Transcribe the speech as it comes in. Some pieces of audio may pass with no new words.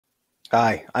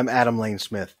Hi, I'm Adam Lane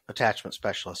Smith, attachment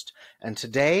specialist, and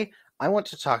today I want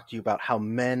to talk to you about how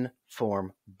men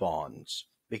form bonds,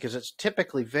 because it's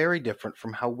typically very different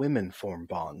from how women form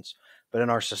bonds. But in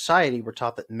our society, we're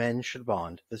taught that men should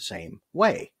bond the same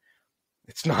way.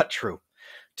 It's not true.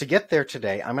 To get there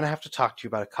today, I'm going to have to talk to you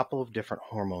about a couple of different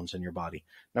hormones in your body.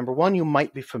 Number one, you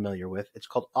might be familiar with. It's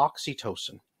called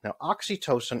oxytocin. Now,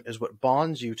 oxytocin is what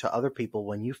bonds you to other people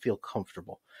when you feel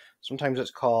comfortable. Sometimes it's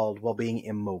called while being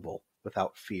immobile,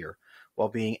 without fear, while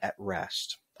being at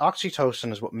rest.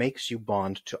 Oxytocin is what makes you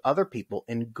bond to other people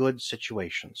in good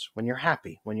situations. When you're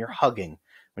happy, when you're hugging,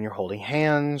 when you're holding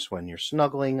hands, when you're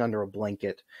snuggling under a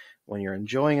blanket, when you're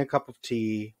enjoying a cup of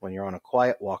tea, when you're on a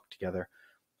quiet walk together.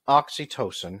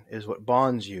 Oxytocin is what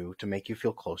bonds you to make you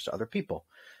feel close to other people.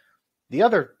 The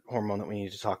other hormone that we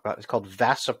need to talk about is called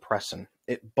vasopressin.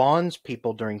 It bonds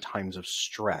people during times of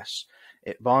stress.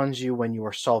 It bonds you when you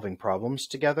are solving problems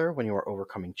together, when you are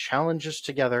overcoming challenges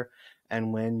together,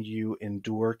 and when you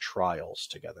endure trials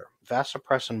together.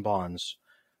 Vasopressin bonds,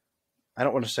 I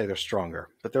don't want to say they're stronger,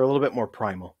 but they're a little bit more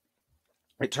primal.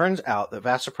 It turns out that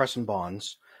vasopressin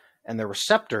bonds and their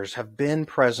receptors have been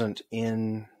present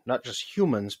in not just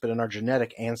humans, but in our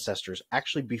genetic ancestors,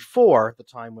 actually before the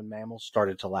time when mammals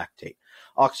started to lactate.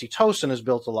 Oxytocin is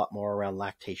built a lot more around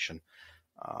lactation,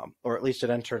 or at least it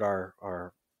entered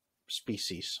our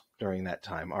species during that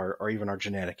time, or even our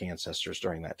genetic ancestors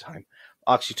during that time.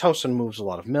 Oxytocin moves a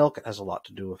lot of milk. It has a lot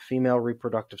to do with female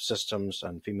reproductive systems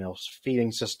and female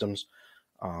feeding systems.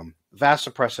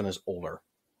 Vasopressin is older,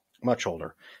 much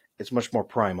older. It's much more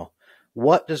primal.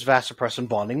 What does vasopressin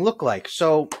bonding look like?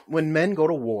 So when men go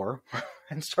to war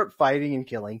and start fighting and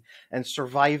killing and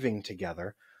surviving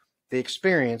together, they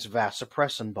experience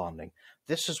vasopressin bonding.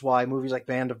 This is why movies like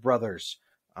Band of Brothers,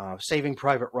 Saving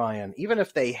Private Ryan, even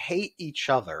if they hate each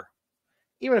other,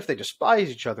 even if they despise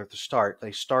each other at the start,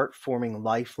 they start forming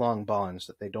lifelong bonds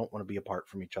that they don't want to be apart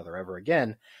from each other ever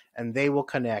again, and they will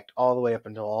connect all the way up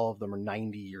until all of them are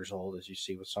 90 years old, as you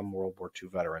see with some World War II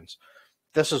veterans.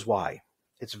 This is why.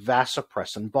 It's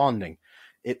vasopressin bonding.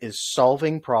 It is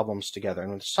solving problems together.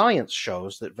 And science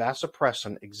shows that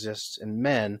vasopressin exists in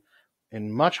men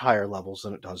in much higher levels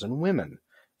than it does in women.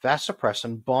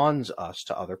 Vasopressin bonds us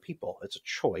to other people. It's a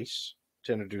choice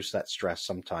to introduce that stress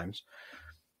sometimes,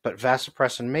 but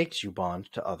vasopressin makes you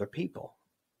bond to other people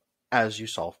as you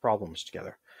solve problems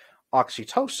together.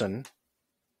 Oxytocin,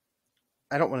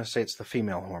 I don't want to say it's the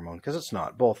female hormone because it's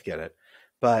not. Both get it.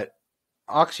 But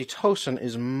oxytocin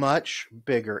is much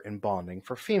bigger in bonding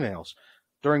for females.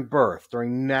 During birth,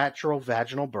 during natural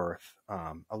vaginal birth,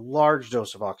 a large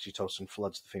dose of oxytocin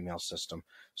floods the female system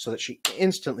so that she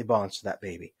instantly bonds to that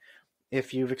baby.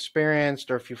 If you've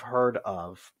experienced or if you've heard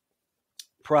of,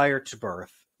 prior to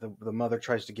birth, the mother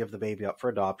tries to give the baby up for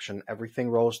adoption. Everything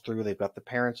rolls through. They've got the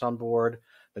parents on board,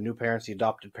 the new parents, the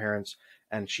adopted parents,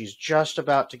 and she's just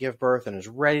about to give birth and is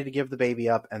ready to give the baby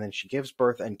up, and then she gives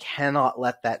birth and cannot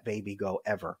let that baby go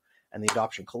ever. And the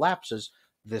adoption collapses.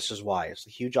 This is why. It's the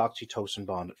huge oxytocin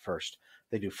bond at first.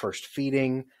 They do first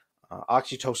feeding.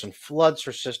 Oxytocin floods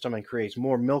her system and creates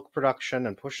more milk production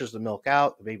and pushes the milk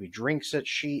out. The baby drinks it.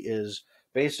 She is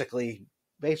basically,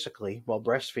 while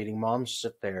breastfeeding, moms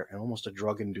sit there in almost a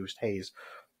drug-induced haze,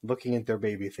 looking at their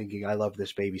baby thinking, I love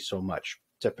this baby so much,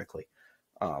 typically.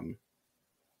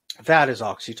 That is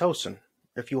oxytocin.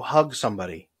 If you hug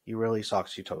somebody, you release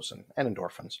oxytocin and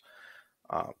endorphins.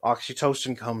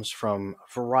 Oxytocin comes from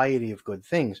a variety of good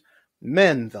things.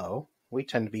 Men, though, we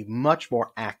tend to be much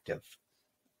more active.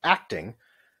 Acting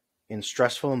in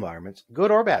stressful environments,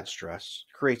 good or bad stress,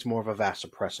 creates more of a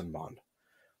vasopressin bond.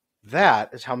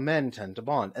 That is how men tend to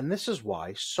bond. And this is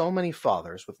why so many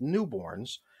fathers with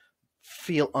newborns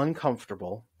feel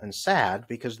uncomfortable and sad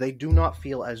because they do not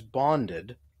feel as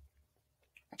bonded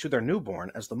to their newborn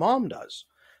as the mom does.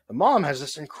 The mom has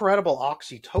this incredible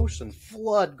oxytocin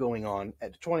flood going on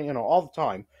at 20, all the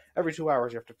time. Every 2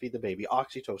 hours you have to feed the baby.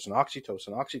 Oxytocin, oxytocin,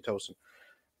 oxytocin.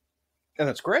 And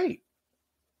that's great.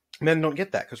 Men don't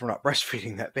get that because we're not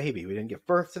breastfeeding that baby. We didn't give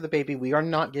birth to the baby. We are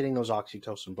not getting those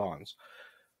oxytocin bonds.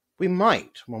 We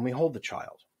might when we hold the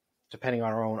child, depending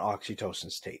on our own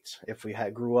oxytocin states. If we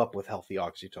grew up with healthy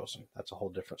oxytocin, that's a whole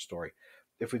different story.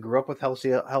 If we grew up with healthy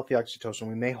oxytocin,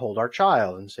 we may hold our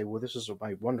child and say, well, this is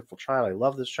my wonderful child. I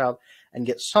love this child, and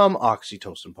get some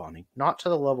oxytocin bonding, not to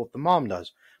the level that the mom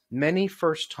does. Many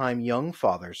first-time young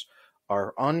fathers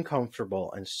are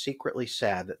uncomfortable and secretly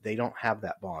sad that they don't have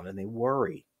that bond, and they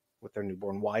worry with their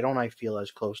newborn. Why don't I feel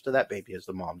as close to that baby as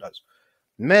the mom does?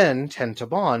 Men tend to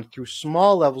bond through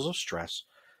small levels of stress,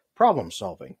 problem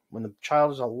solving. When the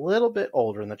child is a little bit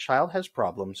older and the child has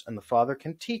problems and the father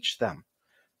can teach them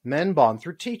Men bond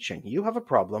through teaching. You have a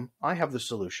problem. I have the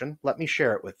solution. Let me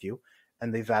share it with you.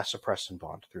 And they vasopressin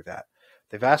bond through that.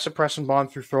 They vasopressin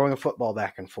bond through throwing a football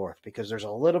back and forth because there's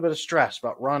a little bit of stress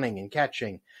about running and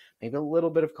catching, maybe a little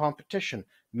bit of competition.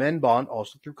 Men bond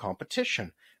also through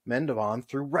competition. Men bond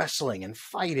through wrestling and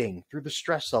fighting, through the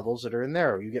stress levels that are in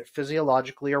there. You get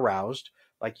physiologically aroused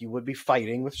like you would be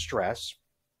fighting with stress,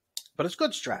 but it's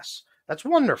good stress. That's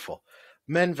wonderful.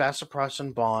 Men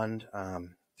vasopressin bond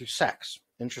through sex,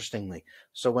 interestingly.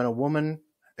 So when a woman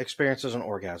experiences an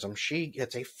orgasm, she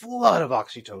gets a flood of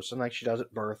oxytocin like she does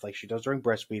at birth, like she does during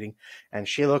breastfeeding, and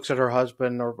she looks at her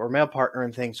husband or male partner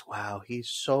and thinks, wow, he's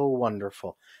so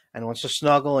wonderful, and wants to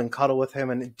snuggle and cuddle with him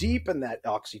and deepen that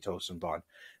oxytocin bond.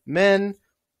 Men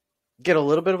get a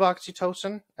little bit of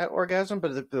oxytocin at orgasm,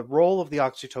 but the role of the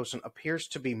oxytocin appears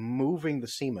to be moving the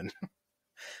semen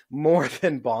more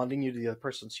than bonding you to the other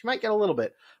person. So you might get a little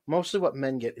bit. Mostly what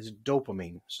men get is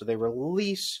dopamine. So they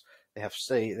release, they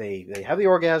have the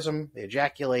orgasm, they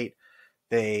ejaculate,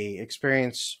 they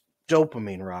experience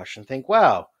dopamine rush and think,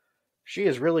 wow, she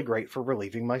is really great for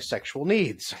relieving my sexual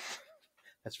needs.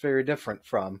 That's very different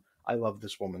from, I love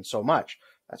this woman so much.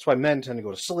 That's why men tend to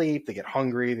go to sleep, they get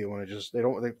hungry,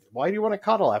 why do you want to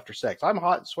cuddle after sex? I'm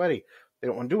hot and sweaty. They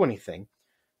don't want to do anything.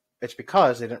 It's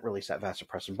because they didn't release that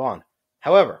vasopressin bond.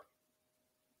 However,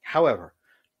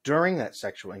 during that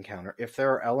sexual encounter, if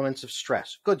there are elements of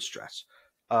stress, good stress,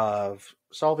 of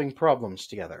solving problems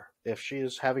together, if she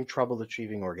is having trouble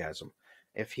achieving orgasm,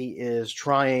 if he is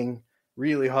trying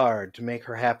really hard to make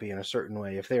her happy in a certain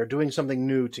way, if they are doing something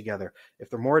new together, if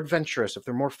they're more adventurous, if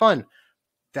they're more fun,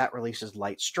 that releases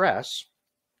light stress,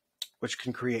 which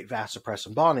can create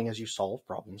vasopressin bonding as you solve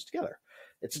problems together.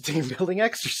 It's a team-building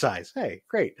exercise. Hey,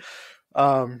 great.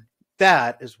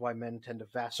 That is why men tend to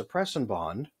vasopressin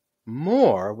bond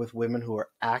more with women who are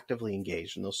actively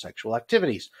engaged in those sexual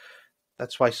activities.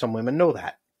 That's why some women know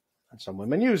that, and some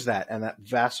women use that, and that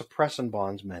vasopressin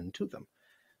bonds men to them.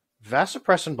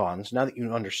 Vasopressin bonds, now that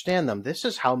you understand them, this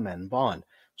is how men bond.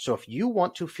 So if you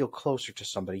want to feel closer to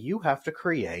somebody, you have to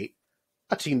create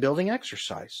a team-building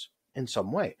exercise in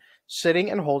some way. Sitting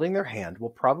and holding their hand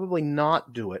will probably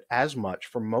not do it as much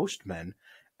for most men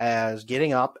as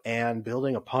getting up and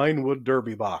building a pine wood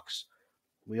derby box.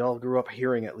 We all grew up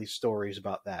hearing at least stories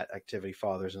about that activity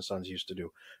fathers and sons used to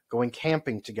do. Going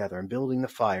camping together and building the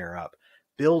fire up,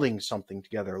 building something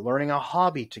together, learning a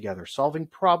hobby together, solving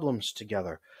problems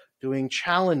together, doing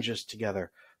challenges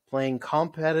together, playing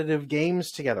competitive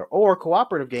games together, or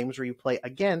cooperative games where you play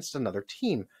against another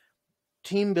team.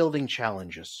 Team-building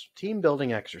challenges,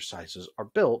 team-building exercises are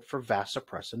built for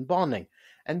vasopressin bonding.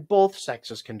 And both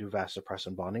sexes can do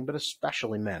vasopressin bonding, but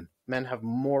especially men. Men have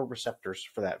more receptors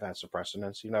for that vasopressin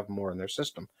and seem to have more in their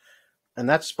system. And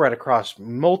that's spread across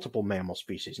multiple mammal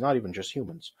species, not even just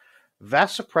humans.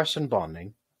 Vasopressin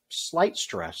bonding, slight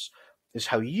stress, is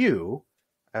how you,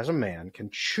 as a man, can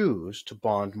choose to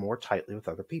bond more tightly with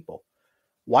other people.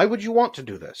 Why would you want to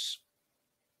do this?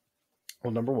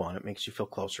 Well, number one, it makes you feel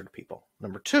closer to people.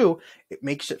 Number two, it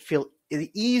makes it feel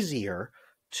easier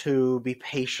to be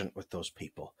patient with those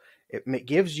people. It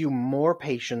gives you more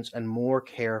patience and more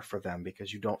care for them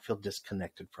because you don't feel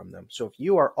disconnected from them. So if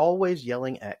you are always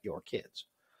yelling at your kids,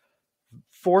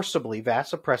 forcibly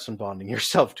vasopressin bonding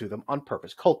yourself to them on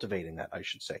purpose, cultivating that, I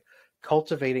should say,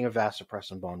 cultivating a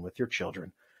vasopressin bond with your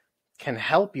children can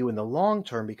help you in the long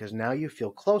term because now you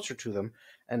feel closer to them,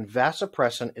 and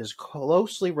vasopressin is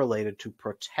closely related to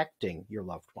protecting your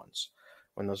loved ones.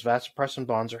 When those vasopressin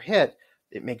bonds are hit,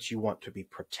 it makes you want to be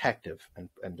protective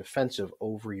and defensive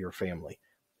over your family,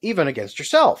 even against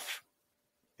yourself.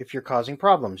 If you're causing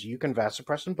problems, you can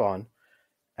vasopressin bond,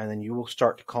 and then you will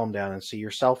start to calm down and see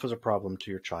yourself as a problem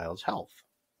to your child's health.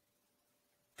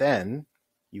 Then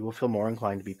you will feel more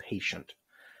inclined to be patient,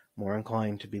 more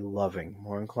inclined to be loving,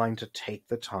 more inclined to take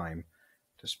the time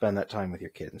to spend that time with your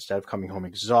kid instead of coming home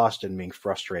exhausted and being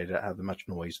frustrated at how much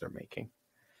noise they're making.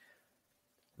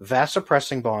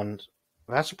 Vasopressin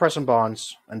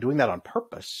bonds, and doing that on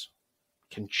purpose,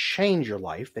 can change your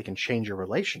life. They can change your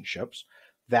relationships.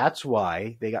 That's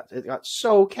why it got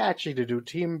so catchy to do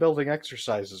team-building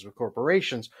exercises with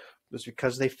corporations, was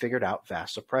because they figured out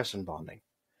vasopressin bonding.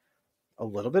 A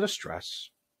little bit of stress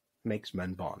makes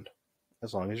men bond,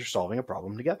 as long as you're solving a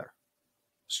problem together.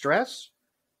 Stress,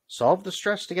 solve the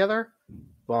stress together,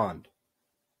 bond.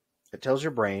 It tells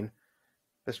your brain,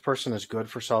 this person is good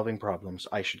for solving problems.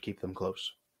 I should keep them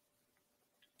close.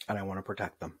 And I want to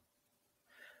protect them.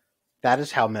 That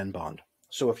is how men bond.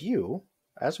 So if you,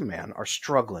 as a man, are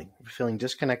struggling, feeling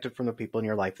disconnected from the people in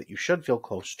your life that you should feel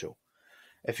close to,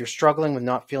 if you're struggling with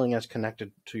not feeling as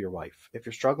connected to your wife, if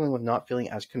you're struggling with not feeling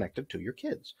as connected to your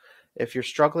kids, If you're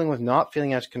struggling with not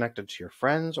feeling as connected to your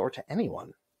friends or to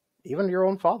anyone, even your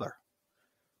own father,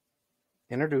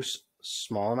 introduce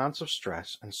small amounts of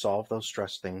stress and solve those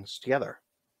stress things together.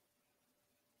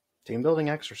 Team building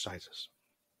exercises.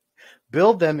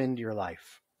 Build them into your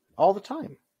life all the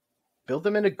time. Build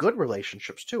them into good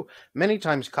relationships too. Many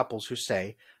times couples who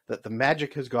say that the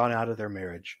magic has gone out of their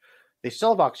marriage, they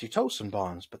still have oxytocin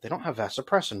bonds, but they don't have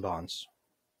vasopressin bonds.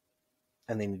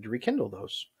 And they need to rekindle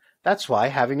those. That's why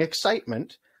having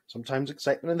excitement, sometimes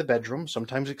excitement in the bedroom,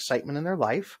 sometimes excitement in their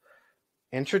life,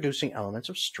 introducing elements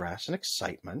of stress and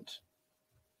excitement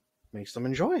makes them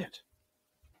enjoy it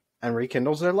and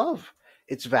rekindles their love.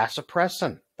 It's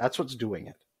vasopressin. That's what's doing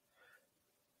it.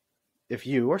 If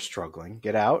you are struggling,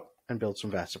 get out and build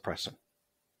some vasopressin.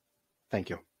 Thank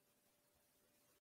you.